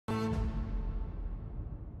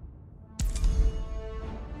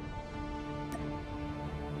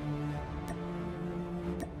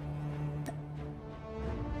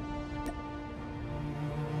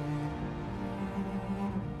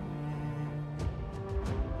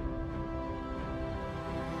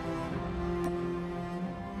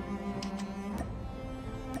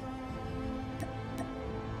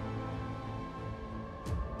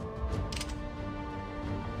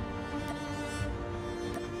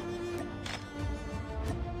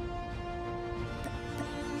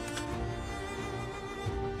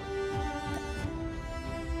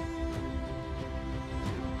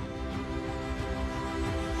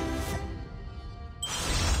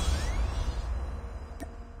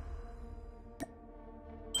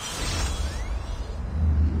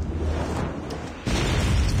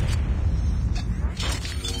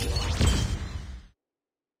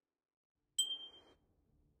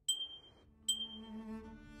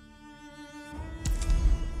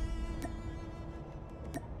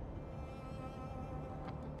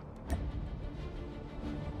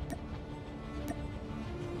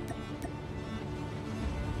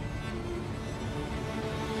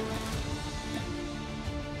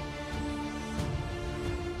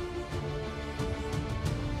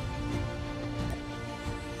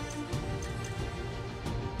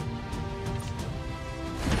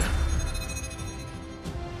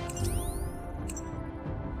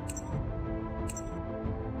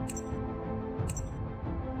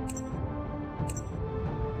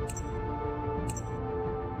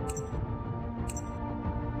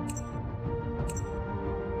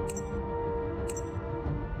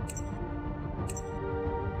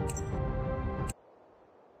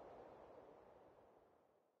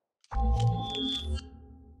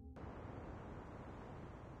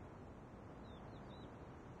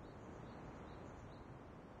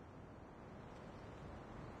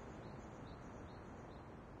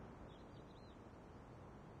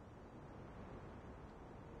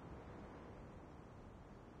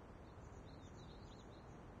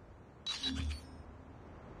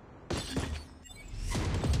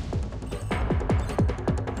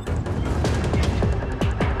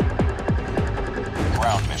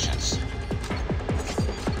Ground missions.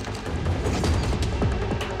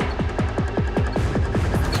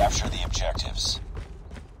 Capture the objectives.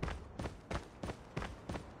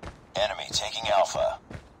 Enemy taking Alpha.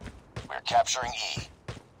 We're capturing E.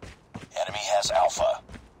 Enemy has Alpha.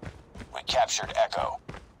 We captured Echo.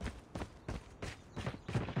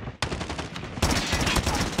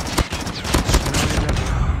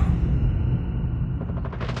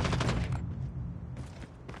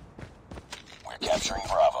 We're capturing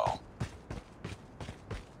Bravo.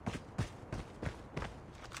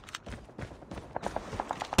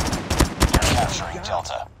 We're capturing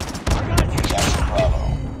Delta. We captured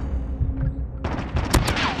Bravo.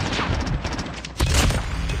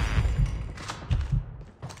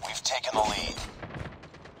 We've taken the lead.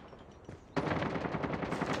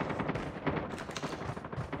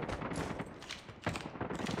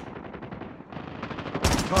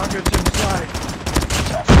 Targets in sight.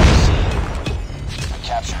 Captured C. We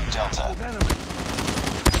captured Delta.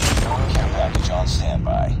 Care package on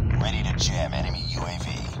standby. Ready to jam enemy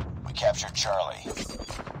UAV. We captured Charlie.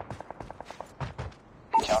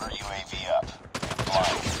 Counter UAV up.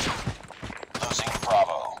 Blind. Losing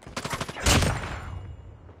Bravo.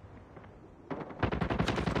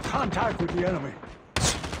 Contact with the enemy.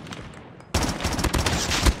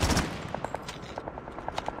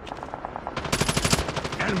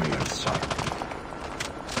 Enemy in sight.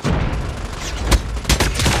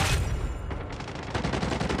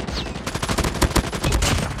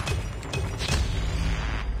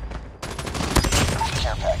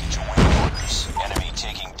 Care package awaiting orders. Enemy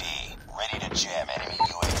taking D. Ready to jam enemy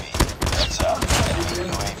UAV. Heads up. Enemy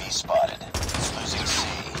UAV spotted. Losing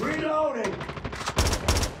C. Reloading.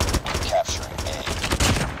 Capturing A.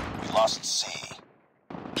 We lost C.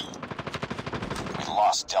 We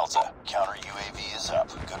lost Delta. Counter UAV is up.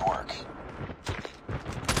 Good work.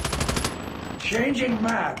 Changing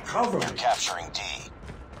map. Cover We're me. capturing D.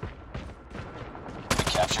 We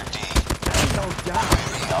captured D. Tango down.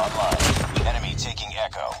 UAV online. Enemy taking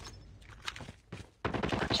Echo.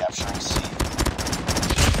 We're capturing C.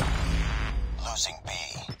 Losing B.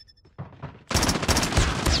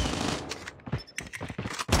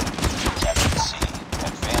 Captured C.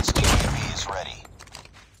 Advanced UAV is ready.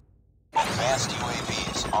 Advanced UAV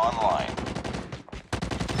is online.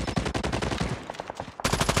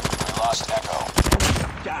 We lost Echo.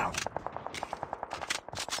 Down.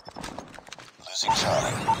 Losing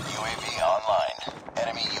Charlie. UAV online.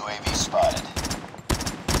 Enemy UAV spotted.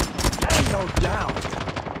 Tango down.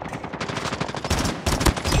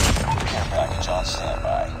 Care package on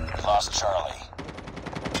standby. We lost Charlie.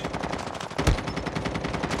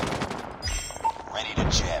 Ready to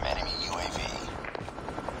jam enemy UAV.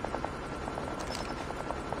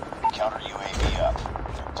 Counter UAV up.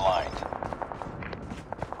 They're blind.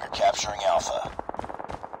 We're capturing Alpha.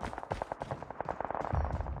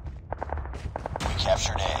 We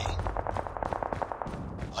captured A.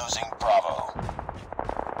 Losing Bravo.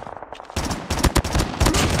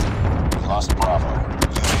 We lost Bravo.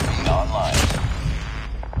 UAV online.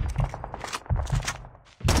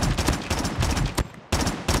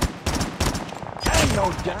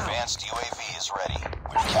 Tango down. Advanced UAV is ready.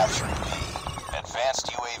 We're capturing B. Advanced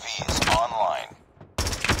UAV is online.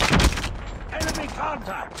 Enemy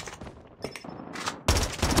contact.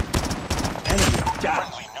 Enemy down.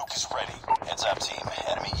 Friendly nuke is ready. Heads up, team.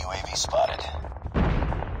 Enemy UAV spotted.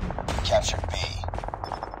 Captured B.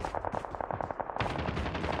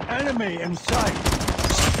 Enemy in sight.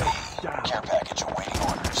 Losing B. Down. Care package awaiting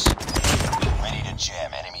orders. Ready to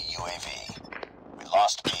jam enemy UAV. We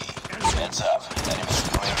lost B. Heads up. Enemy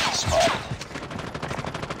UAV spotted.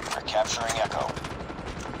 We're capturing Echo.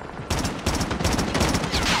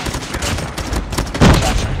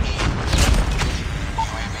 Captured E.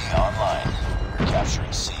 UAV online. We're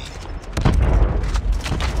capturing C.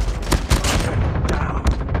 Down.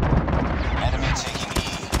 Enemy taking E.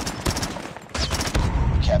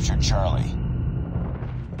 We captured Charlie.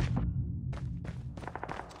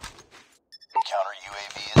 Counter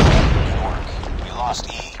UAV is up. Good work. We lost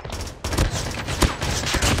E.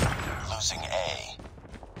 Losing A.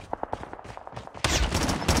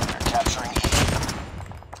 We're capturing E.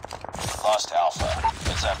 We lost Alpha.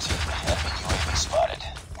 It's up, team. Enemy UAV spotted.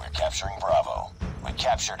 We're capturing Bravo.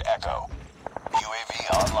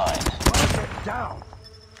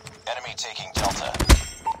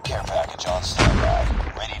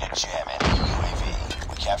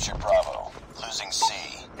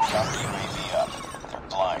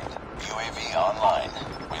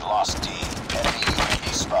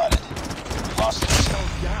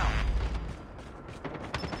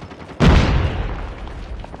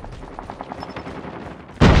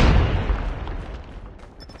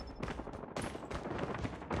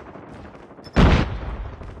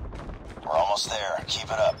 almost there.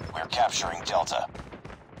 Keep it up. We're capturing Delta.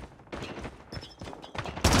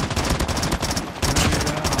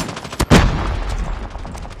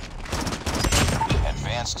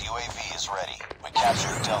 Advanced UAV is ready. We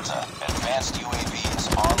captured Delta. Advanced UAV is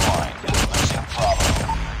online. Losing Bravo.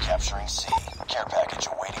 We're capturing C. Care package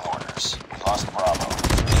awaiting orders. We lost Bravo.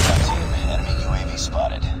 Recon team. Enemy UAV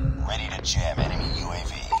spotted. Ready to jam enemy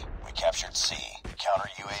UAV. We captured C. Counter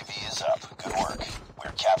UAV is up. Good work.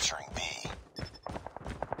 We're capturing B.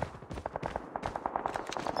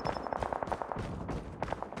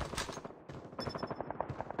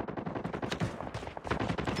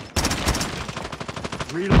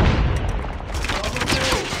 Reload.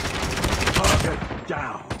 Target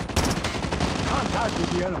down. Contact with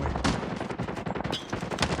the enemy.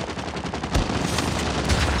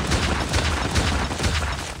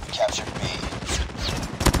 We captured B.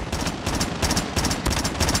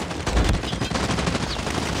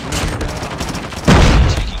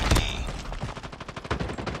 Taking B.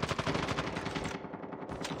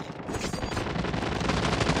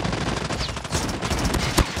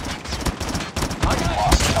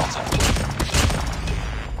 Lost Delta.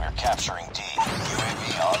 We're capturing D. UAV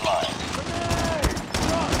online.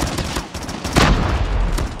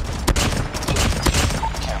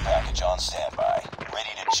 Care package on standby.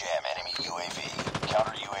 Ready to jam enemy UAV.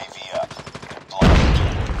 Counter UAV up. They're blocked.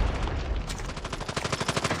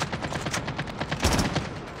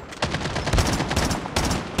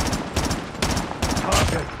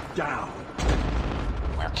 Target down.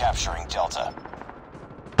 We're capturing Delta.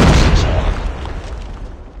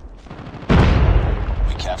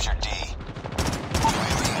 We captured D.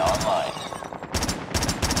 UAV online.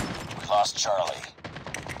 We lost Charlie.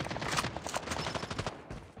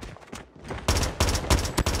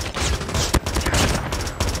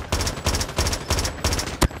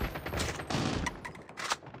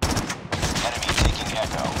 Enemy taking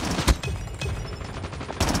Echo.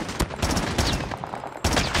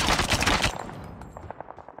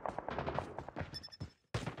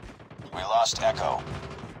 We lost Echo.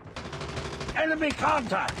 Enemy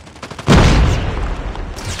contact.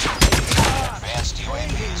 Advanced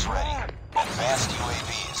UAV is ready. Advanced UAV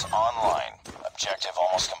is online. Objective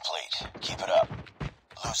almost complete. Keep it up.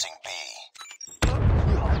 Losing B.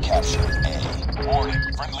 We're capturing A. Warning,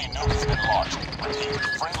 friendly nuke has been launched. Repeat,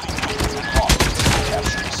 friendly nuke has been launched.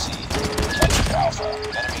 Capturing C. Captured Alpha.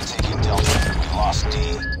 Enemy taking Delta. We lost D.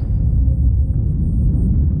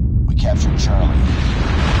 We captured Charlie.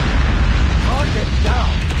 Target down.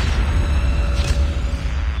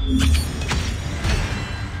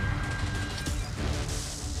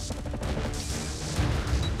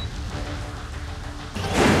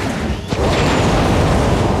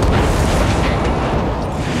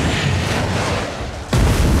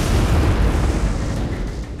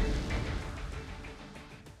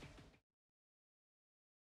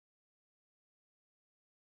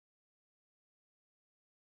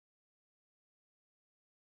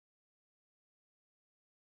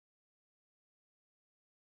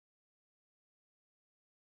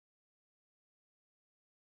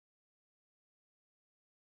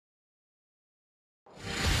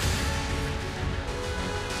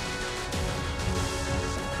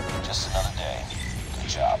 Just another day. Good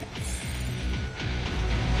job.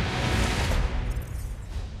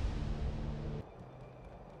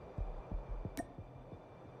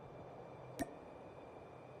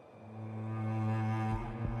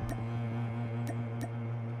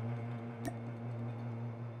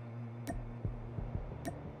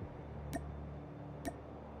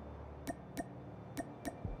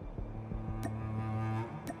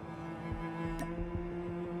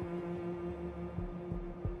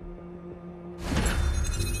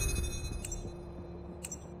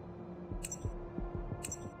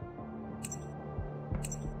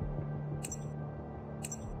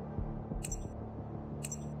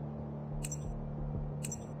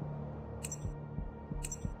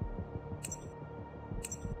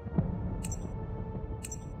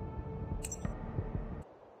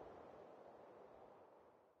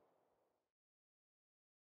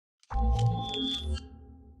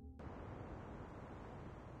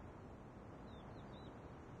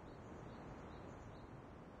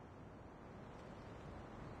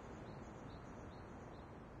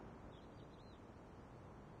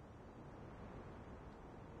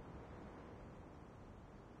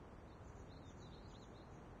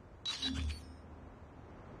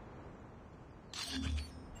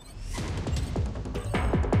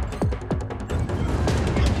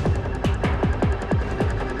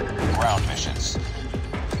 Ground missions.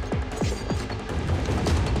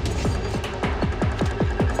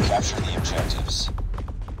 Capture the objectives.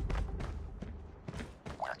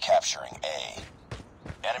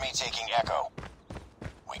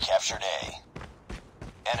 captured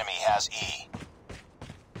A. Enemy has E.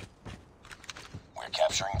 We're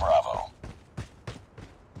capturing Bravo.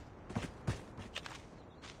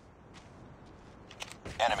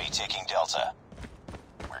 Enemy taking Delta.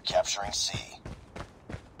 We're capturing C.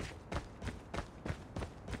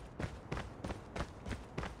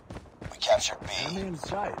 We captured B. Enemy in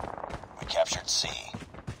sight. We captured C.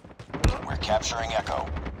 We're capturing Echo.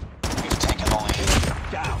 We've taken the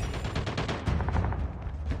lead. Down.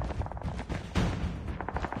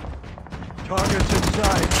 Targets in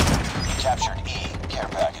sight. We captured E. Care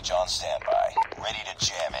package on standby. Ready to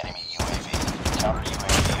jam enemy UAV. Counter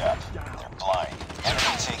UAV up. They're blind.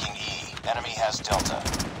 Enemy taking E. Enemy has Delta.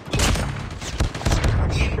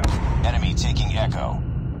 Enemy taking Echo.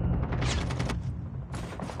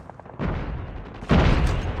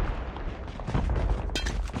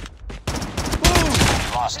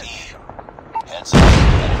 We lost E. Heads up.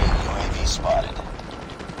 Enemy UAV spotted.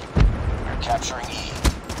 We're capturing E.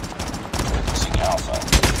 We're losing Alpha.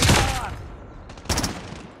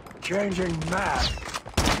 Changing map.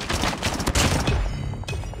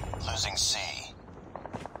 Losing C.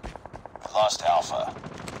 We lost Alpha.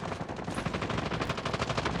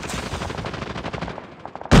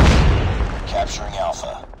 We're capturing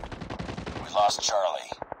Alpha. We lost Charlie.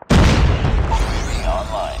 UAV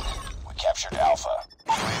online. We captured Alpha.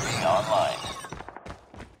 UAV online.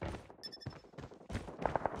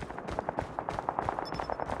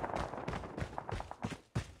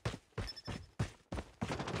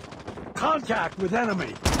 Contact with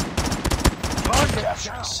enemy. Target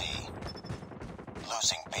Capturing down. C.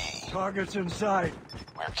 Losing B. Targets in sight.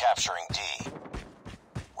 We're capturing D.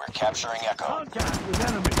 We're capturing Echo. Contact with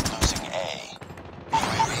enemy. Losing A.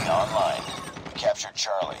 UAV online. We captured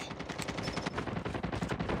Charlie.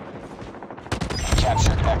 We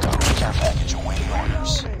captured Echo. Care package awaiting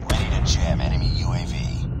orders. Ready to jam enemy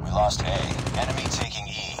UAV. We lost A. Enemy taking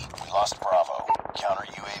E. We lost Bravo. Counter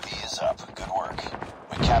UAV is up. Good work.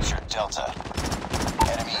 We captured Delta.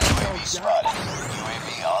 Enemy UAV spotted.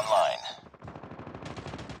 UAV online.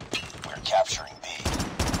 We're capturing B.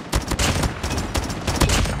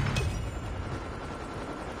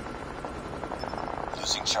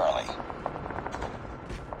 Losing Charlie.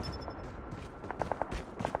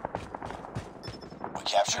 We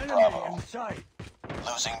captured Enemy Bravo. in sight.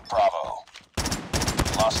 Losing Bravo.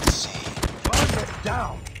 Lost C. Target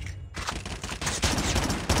down.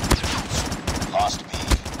 Lost B.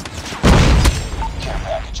 Care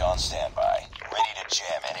package on standby. Ready to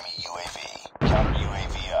jam enemy UAV. Counter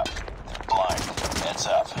UAV up. They're blind. Heads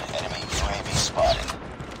up. Enemy UAV spotted.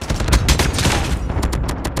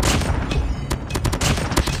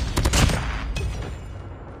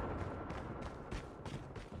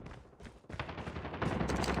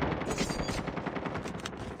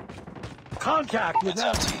 Contact with Heads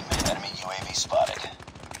up, enemy. team. Enemy UAV spotted.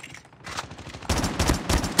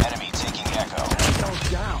 Enemy taking Echo. Echo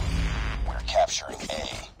down. We're capturing A.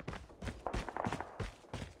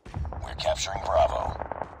 We're capturing Bravo.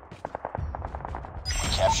 We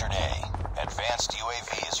captured A. Advanced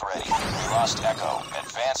UAV is ready. We lost Echo.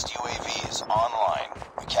 Advanced UAV is online.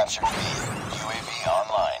 We captured B. UAV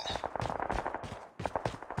online.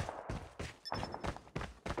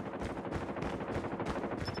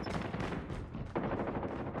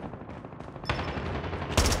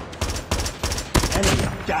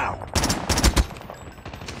 Enemy down.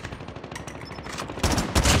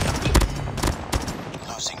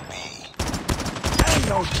 Losing B.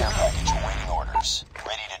 Tango Care down. package awaiting orders.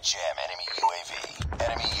 Ready to jam enemy UAV.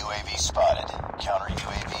 Enemy UAV spotted. Counter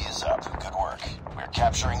UAV is up. Good work. We're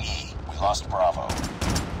capturing E. We lost Bravo.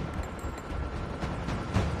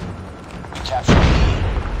 We captured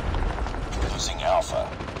E. Losing Alpha.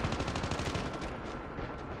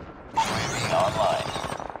 UAV online.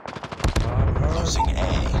 Losing A.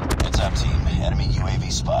 Heads up, team. Enemy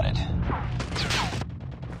UAV spotted.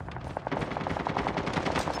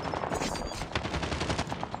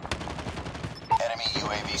 Enemy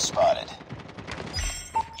UAV spotted.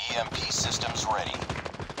 EMP systems ready.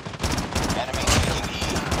 Enemy taking E.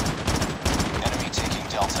 Enemy taking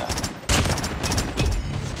Delta.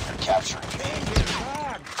 We're capturing B.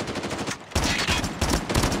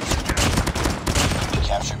 We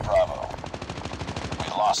captured Bravo. We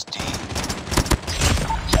lost D.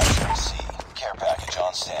 We're capturing C. Care package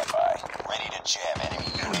on standby. Ready to jam enemy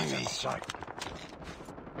Enemy in UAV. sight.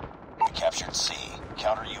 We captured C.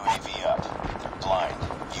 Counter UAV up. They're blind.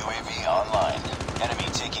 UAV online. Enemy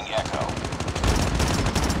taking Echo.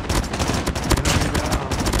 Enemy down.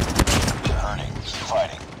 You're hurting. Keep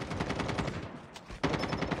fighting.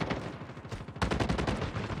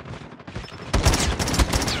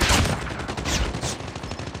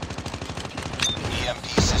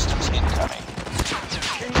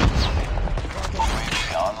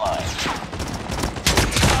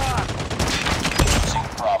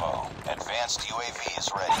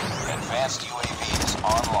 Advanced UAV is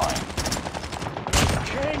online.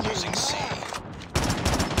 Losing C.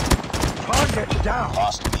 Target down.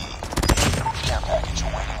 Lost B. Care package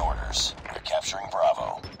awaiting orders. We're capturing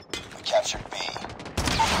Bravo. We captured B.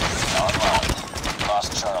 Online.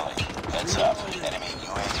 Lost Charlie. Heads up. Enemy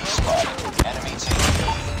UAV spotted. Enemy taking E.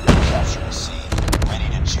 Capturing C. Ready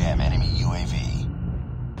to jam enemy UAV.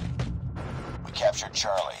 We captured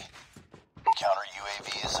Charlie. Counter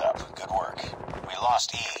UAV is up. Good work. We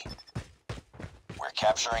lost E. We're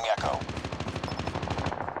capturing Echo.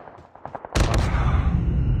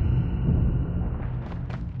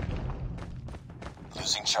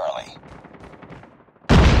 Losing Charlie.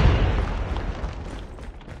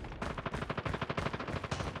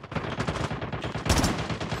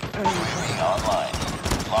 UAV online.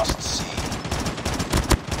 Lost C.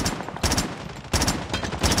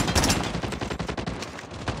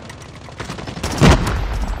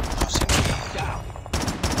 Losing B. Down.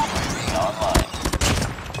 UAV online.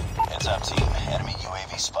 Heads up, team. Enemy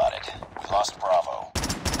UAV spotted. We lost Bravo.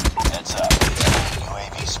 Heads up. Enemy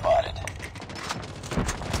UAV spotted.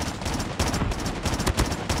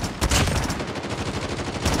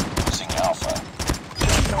 Losing Alpha.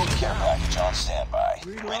 Care package on standby.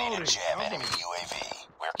 Ready to jam enemy UAV.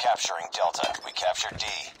 We're capturing Delta. We captured D.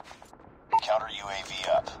 Counter UAV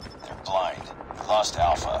up. They're blind. We lost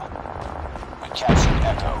Alpha. We captured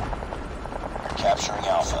Echo. We're capturing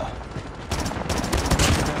Alpha.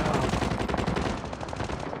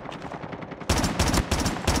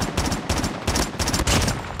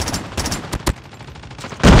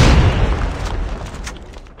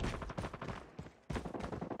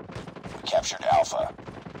 We captured Alpha.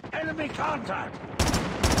 Enemy contact.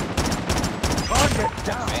 Target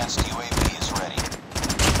down. Advanced UAV is ready.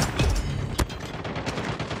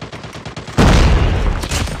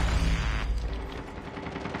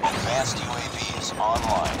 Advanced UAV is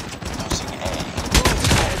online. Losing A.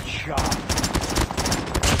 Headshot.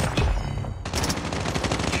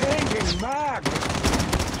 Changing mag.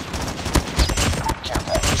 Care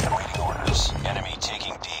package awaiting orders. Enemy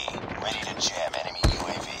taking D. Ready to jam enemy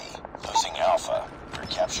UAV. Losing Alpha. We're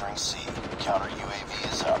capturing C. Counter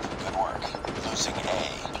UAV is up. Good work. Losing A.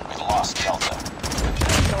 We lost Delta.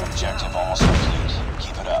 Objective almost complete.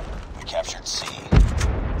 Keep it up. We captured C.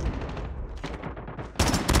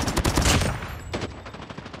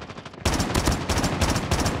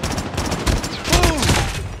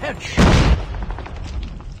 Headshot.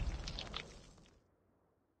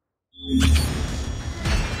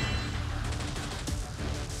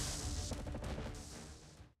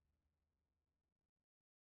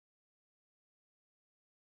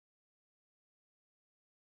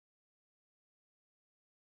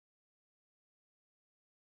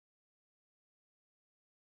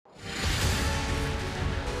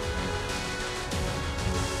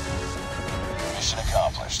 Mission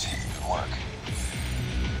accomplished. Good work.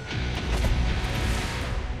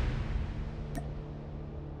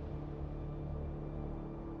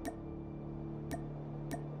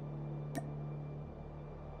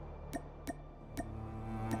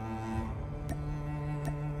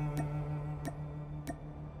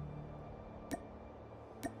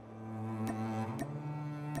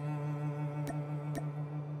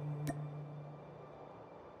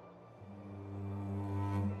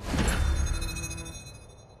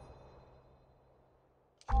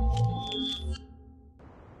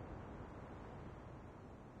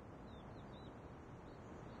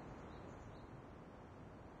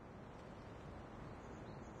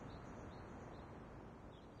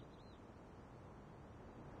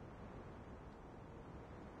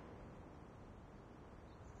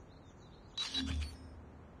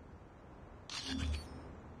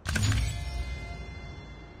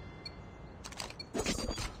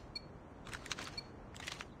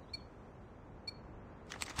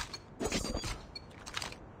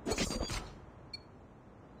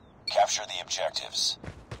 Capture the objectives.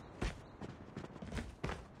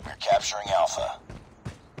 We're capturing Alpha.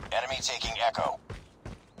 Enemy taking Echo.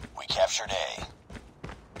 We captured A.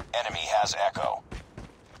 Enemy has Echo.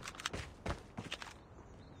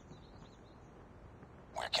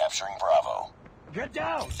 We're capturing Bravo. Get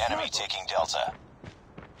down. Enemy taking Delta.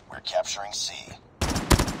 We're capturing C.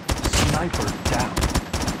 Sniper down.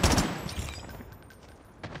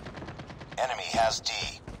 Enemy has D.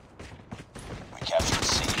 We captured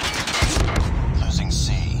C. Losing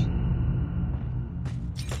C.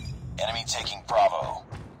 Enemy taking Bravo.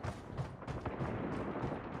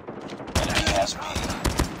 Enemy has B.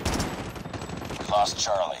 We lost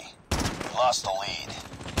Charlie. We lost the lead.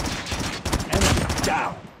 Enemy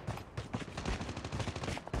down.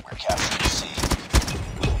 We're capturing C.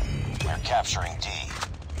 We're capturing D.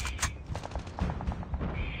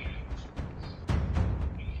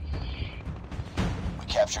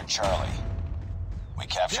 captured Charlie. We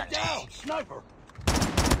captured D. Get down, sniper.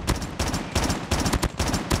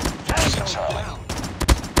 Losing Tango Charlie. down.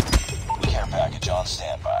 Care package on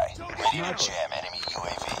standby. Ready to jam enemy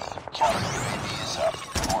UAV. Counter UAV is up.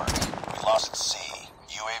 Good work. We lost C.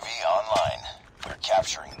 UAV online. We're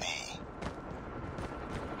capturing B.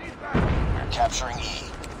 We're capturing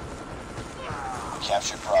E. We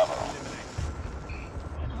captured Bravo.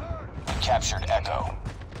 We captured Echo.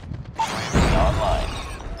 UAV online.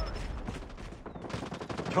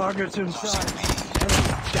 Targets Losing inside. B.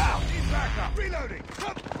 Enemy down. Reloading.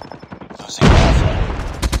 Losing Alpha.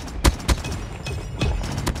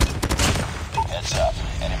 Heads up.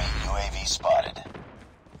 Enemy UAV spotted.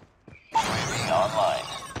 UAV online.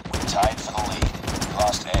 We're tied for the lead. We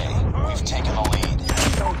lost A. We've taken the lead.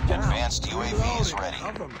 Tango down. Advanced UAV is ready.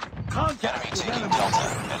 Enemy taking Delta.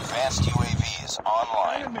 Advanced UAV is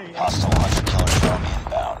online. Hostile hunter-killer drone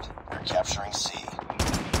inbound. We're capturing C.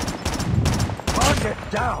 Target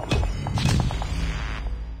down.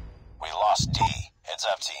 We lost D. Heads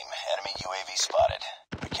up, team. Enemy UAV spotted.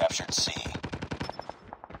 We captured C.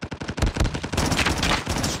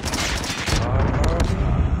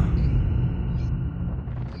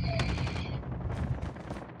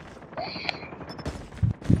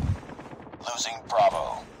 Losing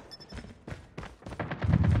Bravo.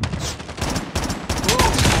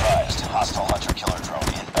 Advised. Hostile hunter-killer drone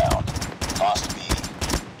inbound. Lost B.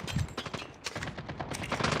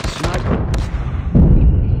 Sniper.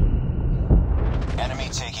 Enemy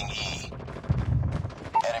taking E.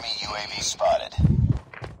 Enemy UAV spotted.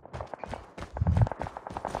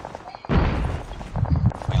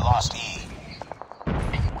 We lost E.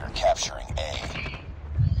 We're capturing A.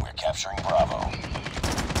 We're capturing Bravo.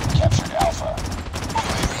 We captured Alpha.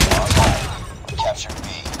 UAV online. We captured B.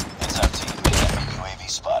 Heads up, team. Enemy UAV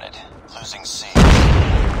spotted. Losing C.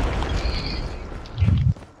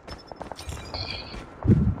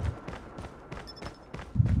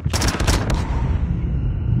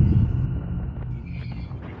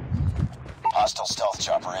 Hostile stealth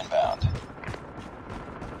chopper inbound.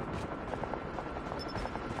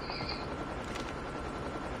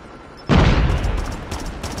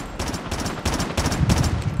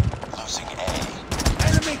 Losing A.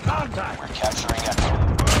 Enemy contact. We're capturing Echo.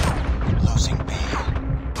 Losing B.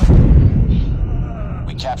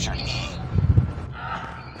 We captured E.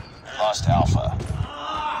 Lost Alpha.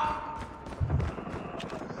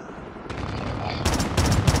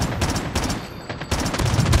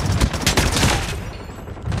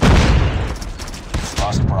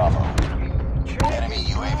 Lost Bravo. Enemy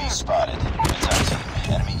UAV spotted. Heads up, team.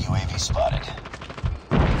 Enemy UAV spotted.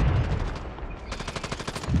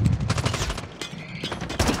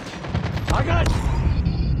 I got you.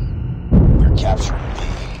 We're capturing B.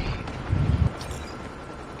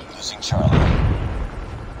 Losing Charlie.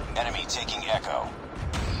 Enemy taking Echo.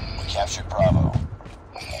 We captured Bravo.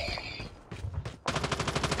 We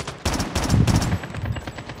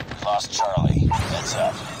lost Charlie. Heads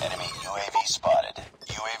up. Enemy UAV spotted.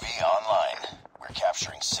 UAV online. We're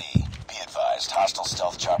capturing C. Be advised. Hostile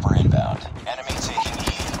stealth chopper inbound. Enemy taking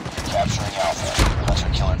E. We're capturing Alpha.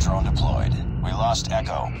 Hunter-killer drone deployed. We lost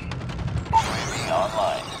Echo. UAV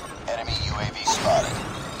online. Enemy UAV spotted.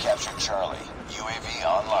 Captured Charlie. UAV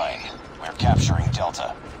online. We're capturing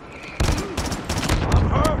Delta. I'm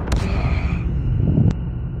hurt.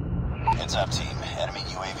 Heads up, team. Enemy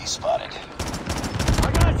UAV spotted.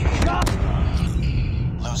 I got you. Shot.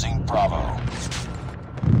 Losing Bravo.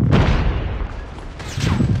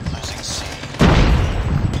 Losing C.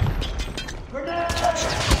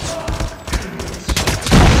 Capturing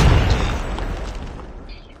D.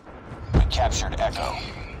 We captured Echo.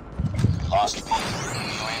 Lost B.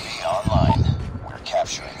 UAV online. We're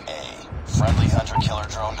capturing A. Friendly hunter-killer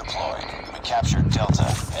drone deployed. We captured Delta.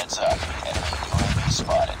 Heads up. Enemy UAV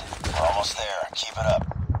spotted. We're almost there. Keep it up.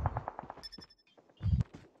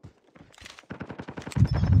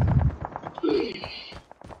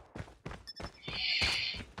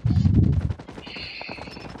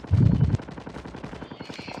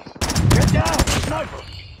 Get down. Sniper.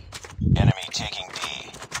 Enemy taking D.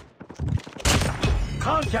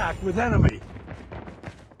 Contact with enemy.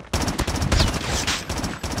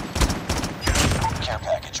 Care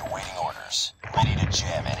package awaiting orders. Ready to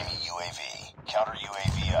jam enemy UAV. Counter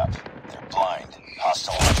UAV up. They're blind.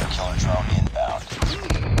 Hostile hunter-killer drone inbound.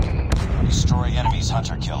 Destroy enemy's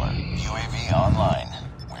hunter-killer. UAV online.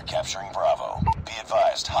 We're capturing Bravo. Be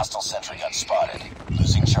advised, hostile sentry gun spotted.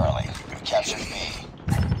 Losing Charlie. We captured B.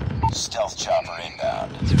 Stealth chopper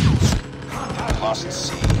inbound. Lost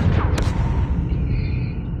C.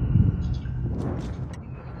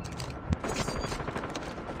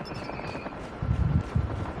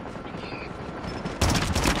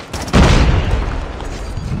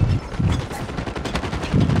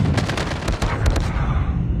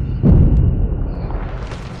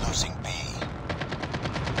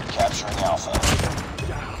 capturing Alpha.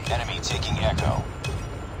 Enemy taking Echo.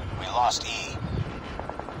 We lost E.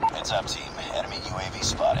 Heads up, team. Enemy UAV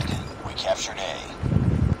spotted. We captured A.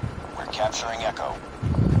 We're capturing Echo.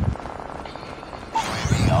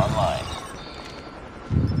 UAV online.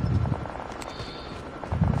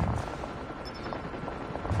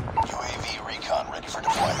 UAV recon ready for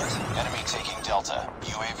deployment. Enemy taking Delta.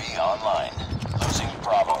 UAV online. Losing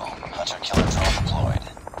Bravo. Hunter-killer drone deployed.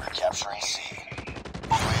 We're capturing C.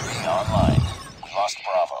 UAV online. We lost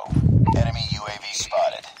Bravo. Enemy UAV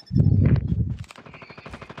spotted.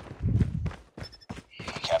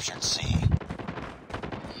 We captured C.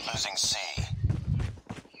 Losing C.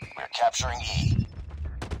 We're capturing E.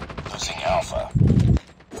 Losing Alpha.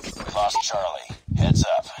 We lost Charlie. Heads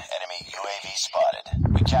up. Enemy UAV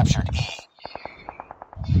spotted. We captured E.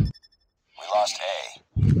 We lost A.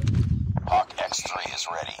 Hawk X3 is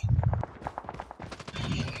ready.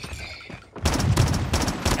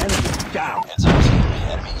 Enemy down. Heads up, team.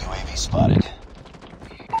 Enemy UAV spotted.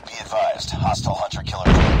 Be advised, hostile hunter-killer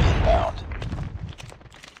drone inbound.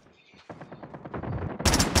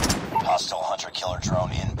 Hostile hunter-killer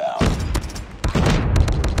drone inbound.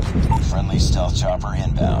 Friendly stealth chopper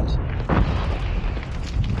inbound.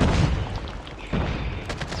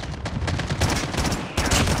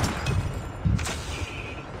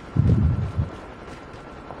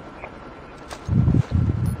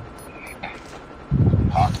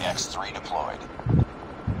 Hawk X3 deployed.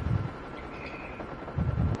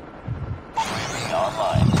 UAV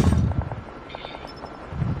online.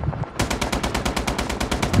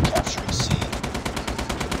 Capturing C.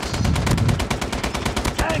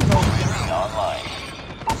 Tango UAV online.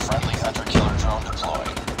 Friendly hunter-killer drone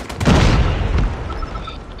deployed.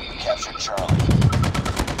 Captured Charlie.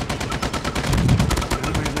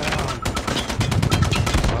 Enemy down.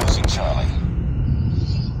 Losing Charlie.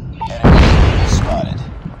 Enemy UAV spotted.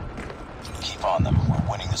 Keep on them. We're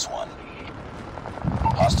winning this one.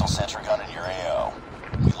 Hostile sentry gun in your AO.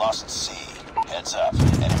 We lost C. Heads up.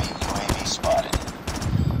 Enemy UAV spotted.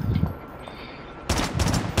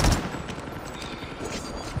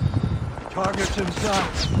 Targets in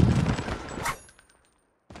sight.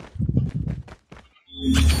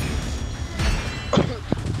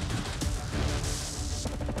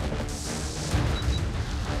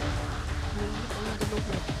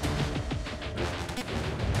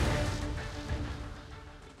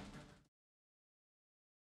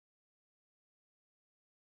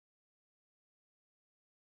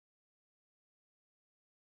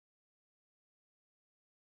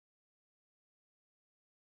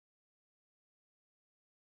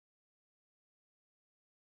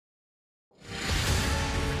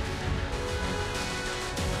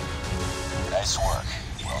 Nice work.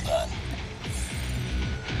 Well done.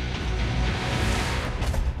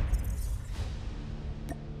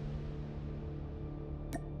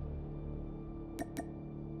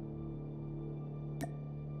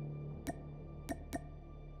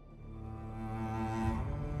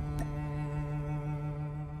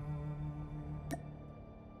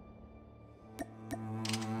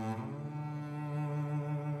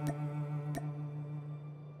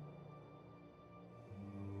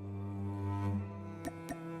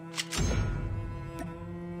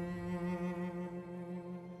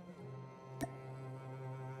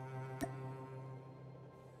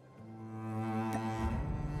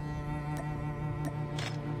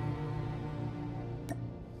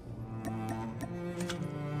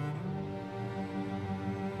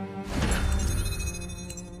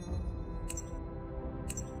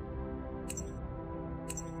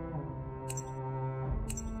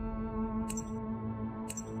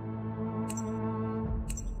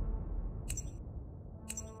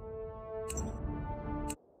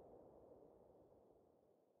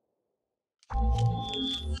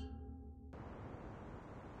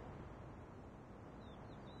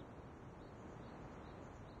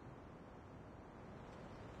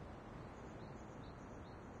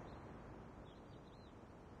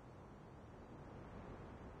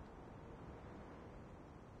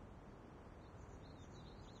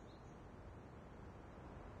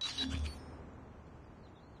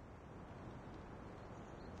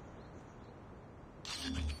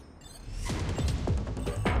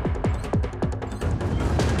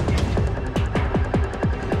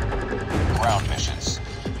 Ground missions.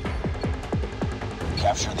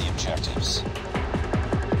 Capture the objectives.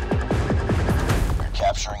 We're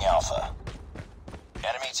capturing Alpha.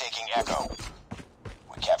 Enemy taking Echo.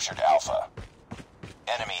 We captured Alpha.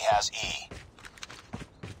 Enemy has E.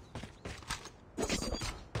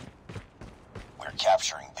 We're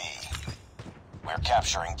capturing B. We're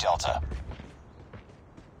capturing Delta.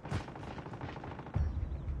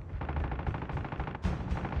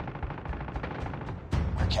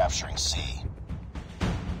 capturing C.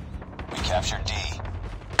 We captured D.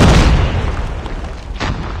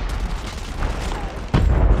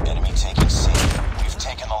 Enemy taking C. We've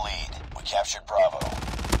taken the lead. We captured Bravo.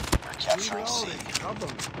 We're capturing C.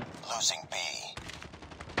 Losing B.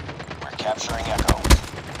 We're capturing Echo.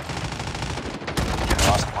 We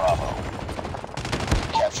lost Bravo.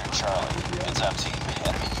 We captured Charlie. Heads up, team.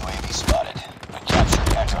 Enemy UAV spotted. We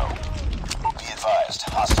captured Echo. Be advised,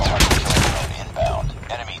 hostile hunter killer drone inbound.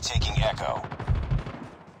 Enemy taking Echo.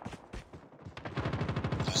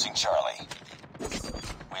 Losing Charlie.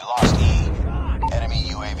 We lost E. Enemy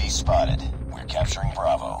UAV spotted. We're capturing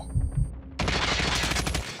Bravo.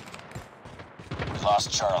 We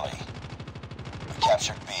lost Charlie. We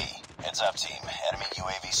captured B. Heads up, team. Enemy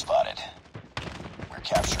UAV spotted. We're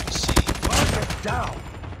capturing C. Target down.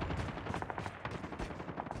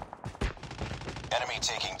 Enemy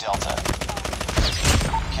taking Delta.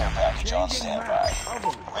 Care package on standby.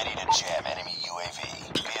 Ready to jam enemy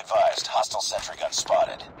UAV. Be advised, hostile sentry gun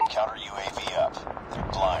spotted. Counter UAV up. They're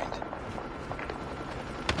blind.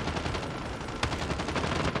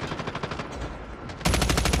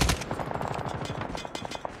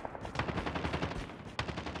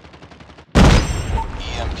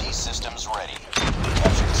 EMP systems ready.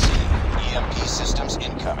 Captured C. EMP systems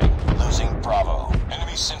incoming. Losing Bravo.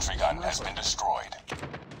 Enemy sentry gun has been destroyed.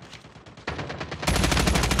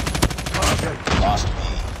 Lost B.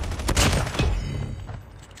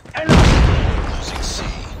 Losing C.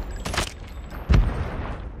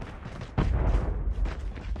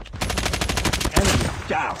 Enemy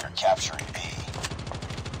down. We're capturing B.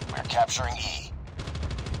 We're capturing E.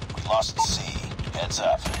 We lost C. Heads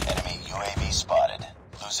up. Enemy UAV spotted.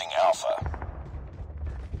 Losing Alpha.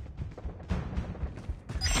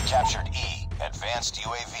 We captured E. Advanced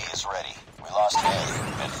UAV is ready. We lost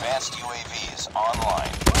A. Advanced UAV is online.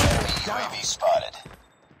 Enemy UAV spotted.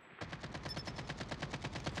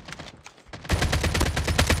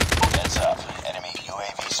 Heads up. Enemy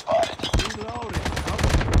UAV spotted. Reloading.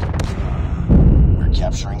 We're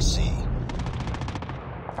capturing C.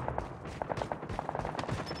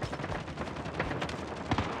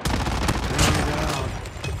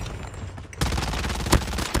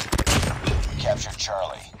 We captured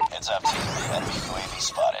Charlie. Heads up, team. Enemy UAV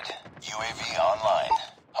spotted. UAV online.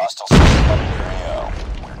 Hostile sentry gun near AO.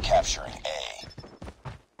 We're capturing A.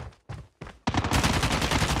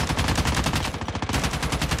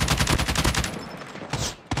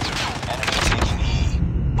 Enemy taking E.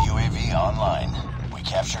 UAV online. We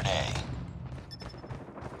captured A.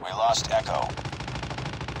 We lost Echo.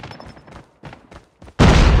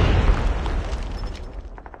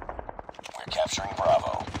 We're capturing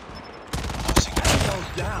Bravo. Losing A. Goes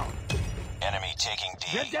down. Enemy taking D.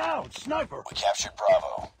 Get down, sniper. We captured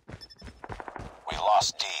Bravo. We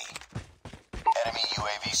lost D. Enemy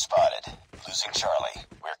UAV spotted. Losing Charlie.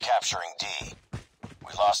 We're capturing D.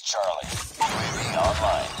 We lost Charlie. UAV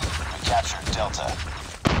online. We captured Delta.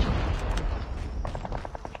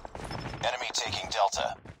 Enemy taking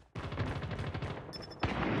Delta.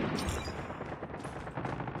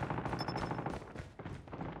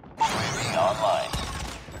 UAV online.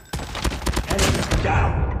 Enemy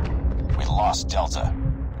down. We lost Delta.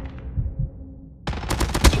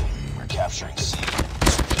 We're capturing C.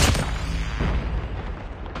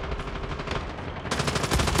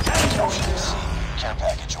 Capturing C. Care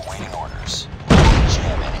package awaiting orders.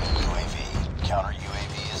 Jam enemy UAV. Counter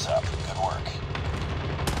UAV is up. Good work.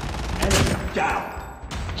 Enemy down.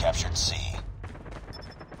 Captured C.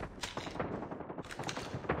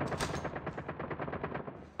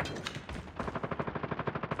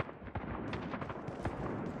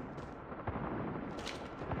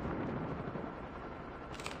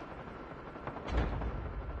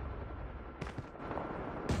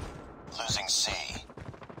 Losing C.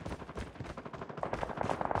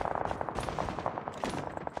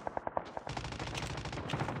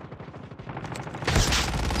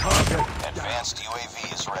 Target. Advanced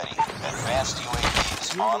UAV is ready. Advanced UAV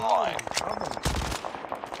is online.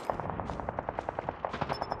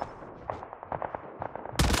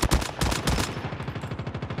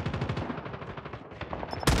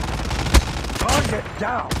 Target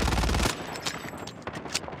down.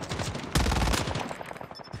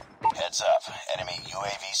 Heads up. Enemy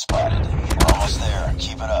UAV spotted. We're almost there.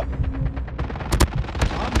 Keep it up.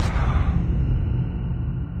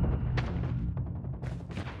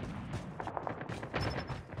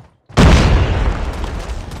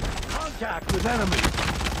 Contact with enemy.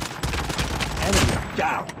 Enemy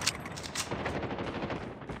down.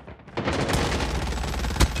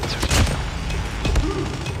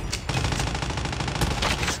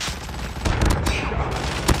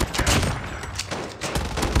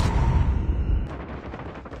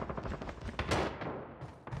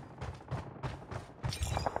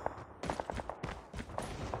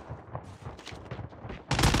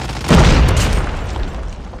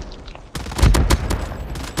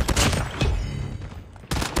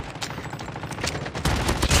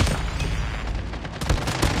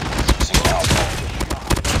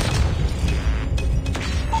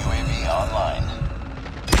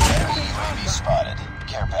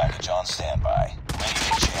 Care package on standby. Ready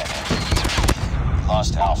to jam in.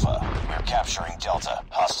 Lost Alpha. We're capturing Delta.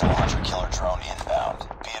 Hostile hunter-killer drone inbound.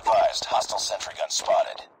 Be advised, hostile sentry gun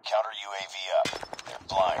spotted. Counter UAV up. They're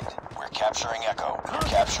blind. We're capturing Echo. We're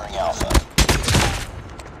capturing Alpha.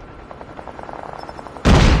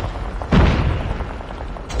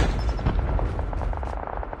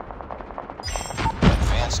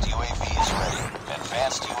 Advanced UAV is ready.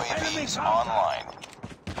 Advanced UAV is online.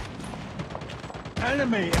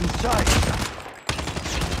 Enemy in sight.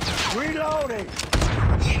 Reloading.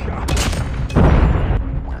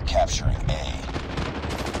 We're capturing A.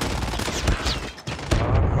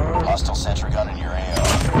 Hostile sentry gun in your AO.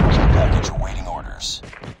 Care package awaiting orders.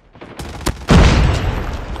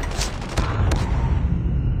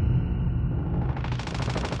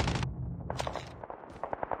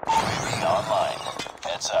 UAV online.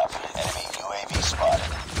 Heads up. Enemy UAV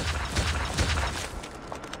spotted.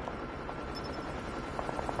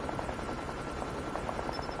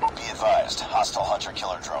 Advised, hostile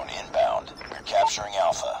hunter-killer drone inbound. We're capturing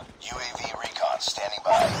Alpha. UAV recon standing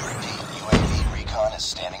by. Repeat, UAV recon is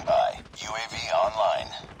standing by. UAV online.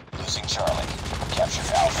 Losing Charlie. Captured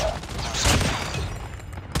Alpha. Losing B.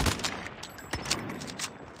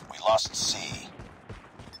 We lost C.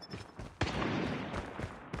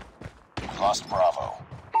 We lost Bravo.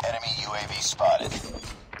 Enemy UAV spotted.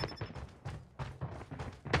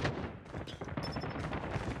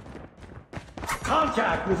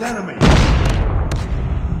 Contact with enemy.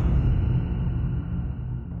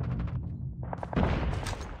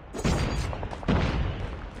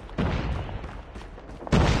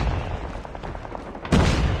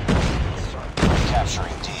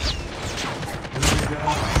 Capturing D.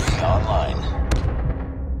 UAV online.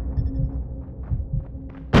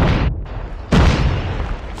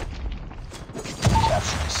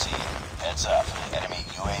 Capturing C. Heads up. Enemy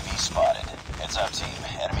UAV spotted. Heads up, team.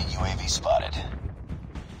 Enemy UAV spotted.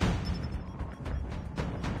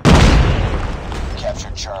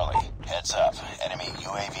 Captured Charlie. Heads up. Enemy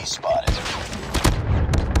UAV spotted.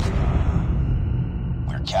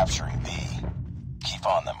 We're capturing B. Keep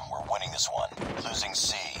on them. We're winning this one. Losing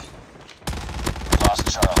C. We lost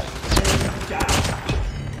Charlie.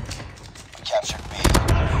 We captured B.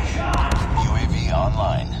 UAV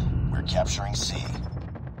online. We're capturing C.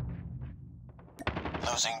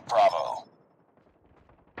 Losing Bravo.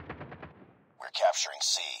 We're capturing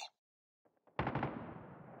C.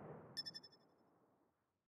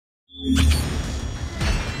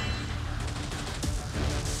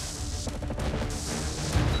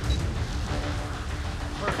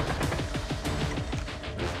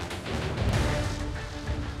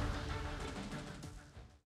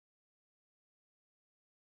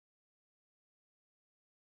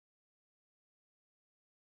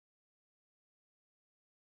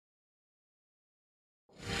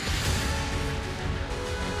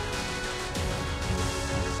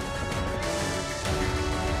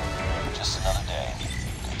 Just another day.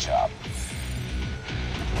 Good job.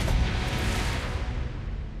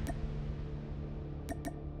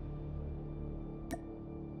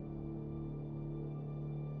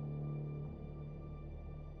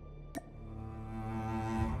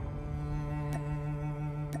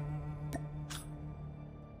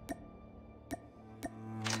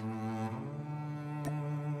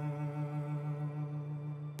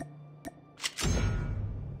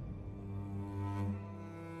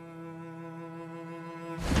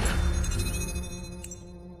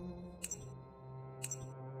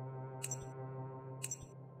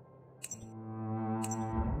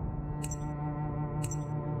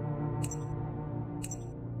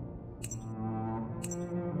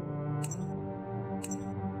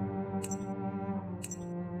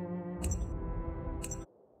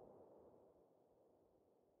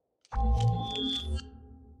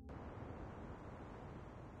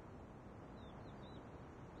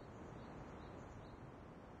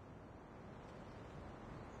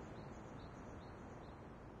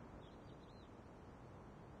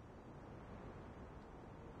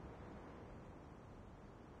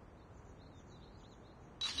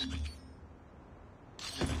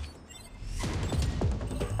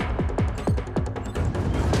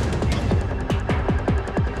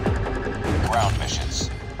 Ground missions.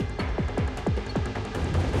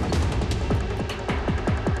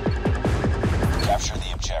 Capture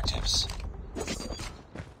the objectives.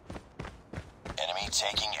 Enemy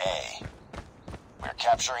taking A. We're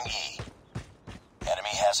capturing E. Enemy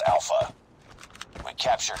has Alpha. We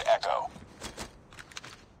captured Echo.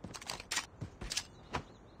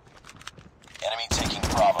 Enemy taking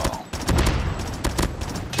Bravo.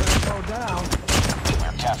 Go down.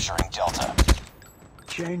 We're capturing Delta.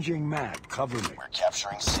 Changing mag. Cover me. We're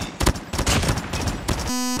capturing C.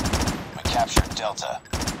 We captured Delta.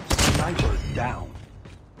 Sniper down.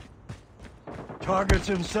 Targets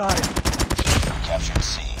inside. We captured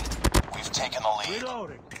C. We've taken the lead.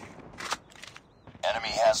 Reloading. Enemy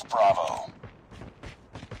has Bravo.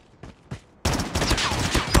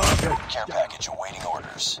 Target Care down. package awaiting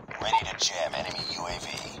orders. Ready to jam enemy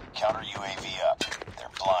UAV. Counter UAV up. They're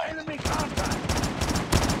blind. Enemy contact.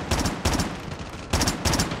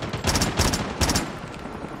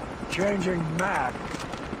 Changing mag.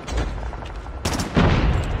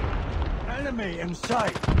 Enemy in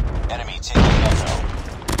sight. Enemy taking Echo.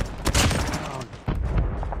 Down.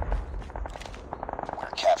 We're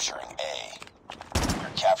capturing A.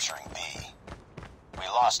 We're capturing B. We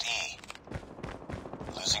lost E.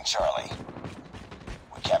 Losing Charlie.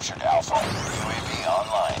 We captured Alpha. UAV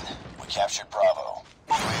online. We captured Bravo.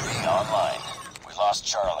 UAV online. We lost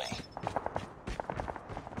Charlie.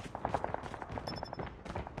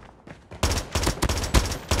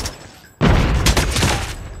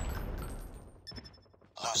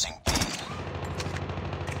 Losing B.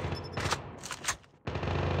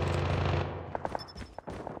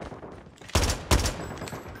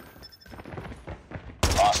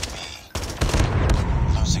 Lost B.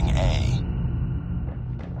 Losing A.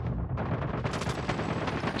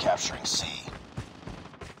 We're capturing C.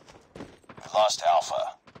 We lost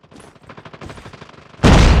Alpha.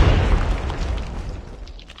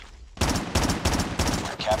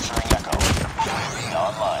 We're capturing Echo. UAV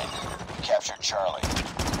online. We captured Charlie.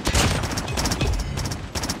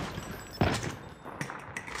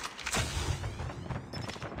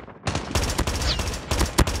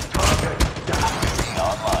 Target down. UAV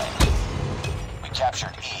online. We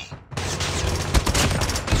captured E.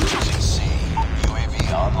 Losing C.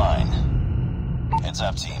 UAV online. Heads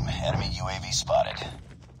up, team. Enemy UAV spotted.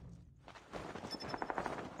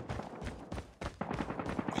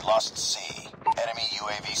 We lost C. Enemy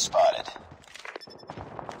UAV spotted.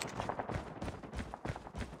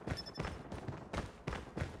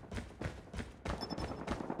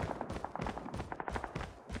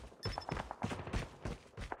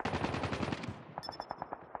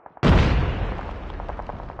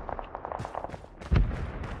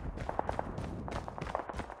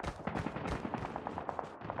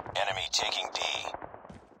 Enemy taking D.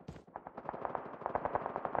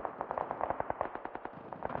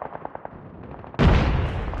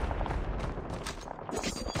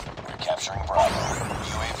 We're capturing Bravo.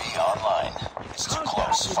 UAV online. It's too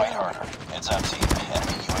close. Fight harder. Heads up, team.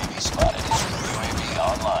 Enemy UAV spotted. UAV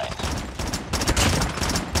online.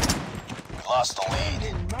 We lost the lead.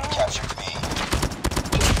 We captured B.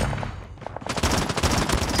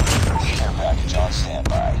 Care package on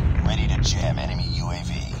standby. Ready to jam enemy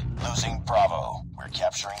UAV. Losing Bravo. We're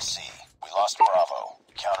capturing C. We lost Bravo.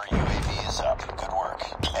 Counter UAV is up. Good work.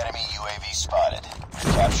 Enemy UAV spotted.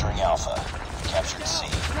 We're capturing Alpha. We captured C.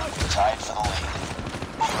 Tied for the lead.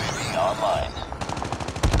 UAV online.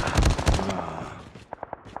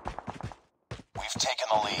 We've taken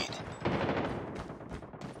the lead.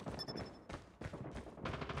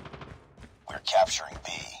 We're capturing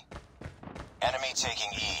B. Enemy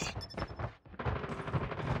taking E.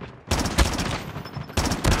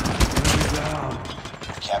 Enemy down.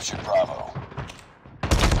 We captured Bravo.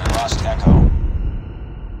 We lost Echo.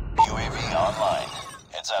 UAV online.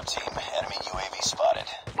 Heads up, team. Enemy UAV spotted.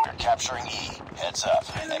 We're capturing E. Heads up.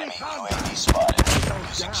 Enemy UAV spotted.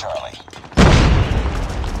 Losing Charlie.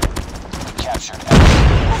 We captured Echo.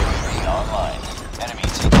 UAV online. Enemy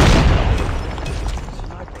taking Echo.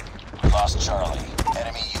 Sniper. We lost Charlie.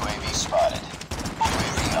 Enemy UAV spotted.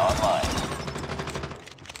 UAV online.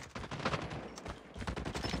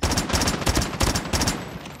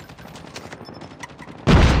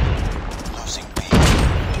 Losing B.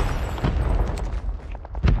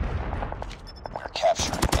 We're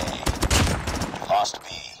capturing A. Lost B.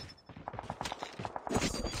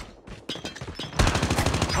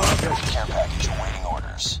 Target. Care package awaiting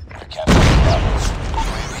orders. We're capturing Bravo.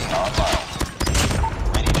 UAV online.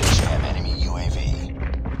 Ready to jam enemy UAV.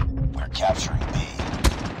 We're capturing B.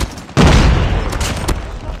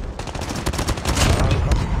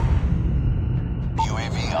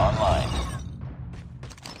 UAV online.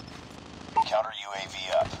 Counter UAV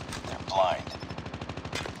up. They're blind.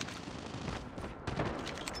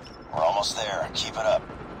 We're almost there. Keep it up.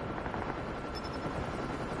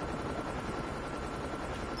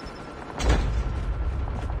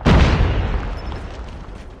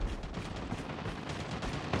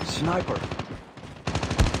 Sniper.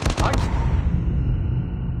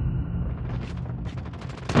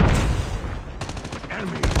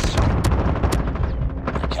 Enemy in sight.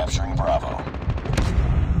 We're capturing Bravo.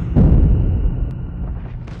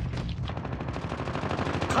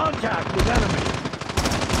 Contact with enemy.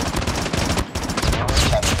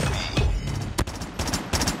 Capture B.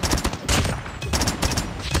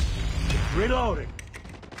 Reloading.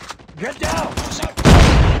 Get down. Losing B.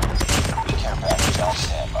 Care package on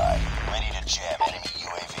standby. Ready to jam enemy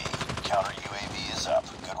UAV. Counter UAV is up.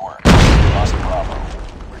 Good work. Lost Bravo.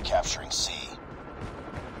 We're capturing C.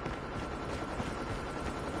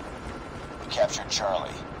 We captured Charlie.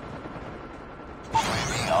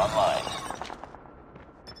 UAV online.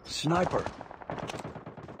 Sniper.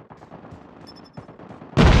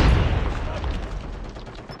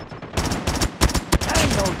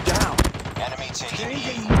 Tango down. Enemy taking E.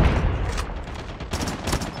 Changing.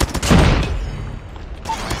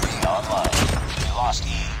 UAV online. We lost E.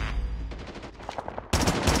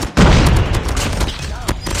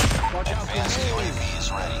 Watch out for Advanced me. UAV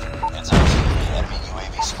is ready. Heads up team. Enemy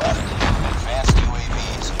UAV spotted. Advanced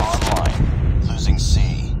UAVs online. Losing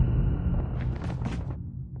C.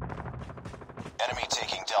 Enemy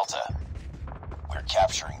taking Delta. We're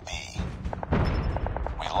capturing B.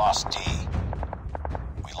 We lost D.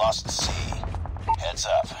 We lost C. Heads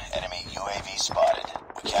up. Enemy UAV spotted.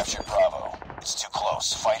 We captured Bravo. It's too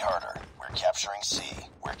close. Fight harder. We're capturing C.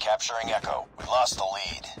 We're capturing Echo. We lost the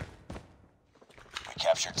lead. We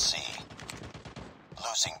captured C.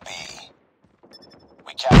 Losing B.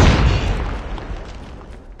 We captured E.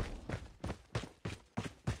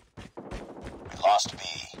 We lost B.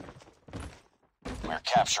 We're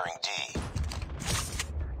capturing D.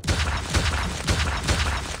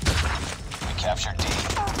 We captured D.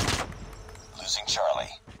 Losing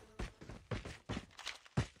Charlie.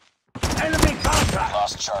 Enemy We contact.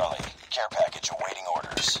 lost Charlie. Care package awaiting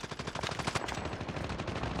orders.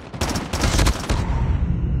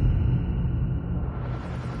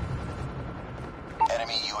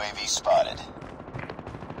 Enemy UAV spotted.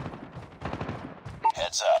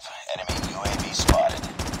 Heads up. Enemy UAV spotted.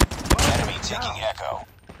 Enemy taking Echo.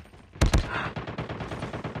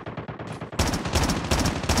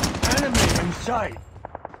 Enemy in sight.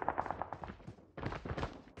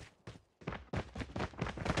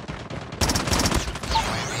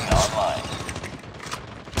 UAV online.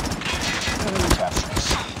 Capturing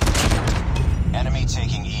C. Enemy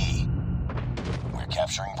taking E. We're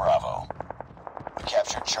capturing Bravo. We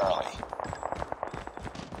captured Charlie.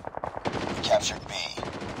 We captured B.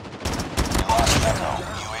 We lost Echo.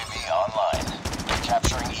 UAV online. We're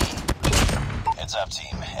capturing E. Heads up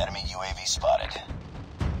team. Enemy UAV spotted.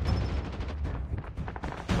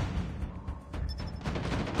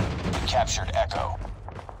 We captured Echo.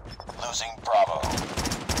 Losing Bravo.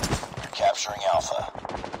 We're capturing Alpha.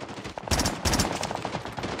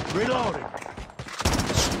 Reloading.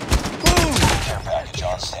 Care package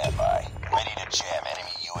on standby. Ready to jam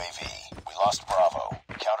enemy UAV. We lost Bravo.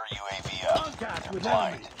 Counter UAV up. Contact They're with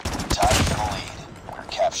blind. Tied for the lead. We're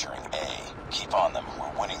capturing A. Keep on them.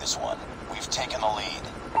 We're winning this one. We've taken the lead.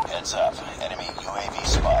 Heads up. Enemy UAV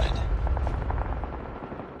spotted.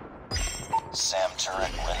 SAM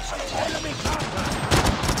turret ready for deployment. Enemy contact.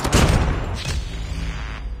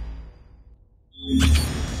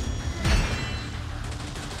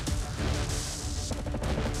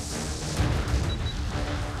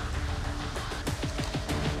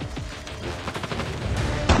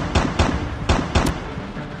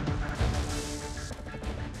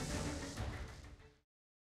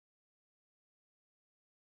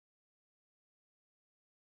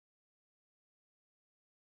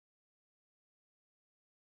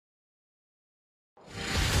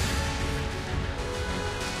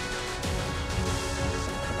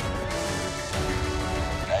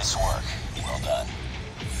 Nice work. Well done.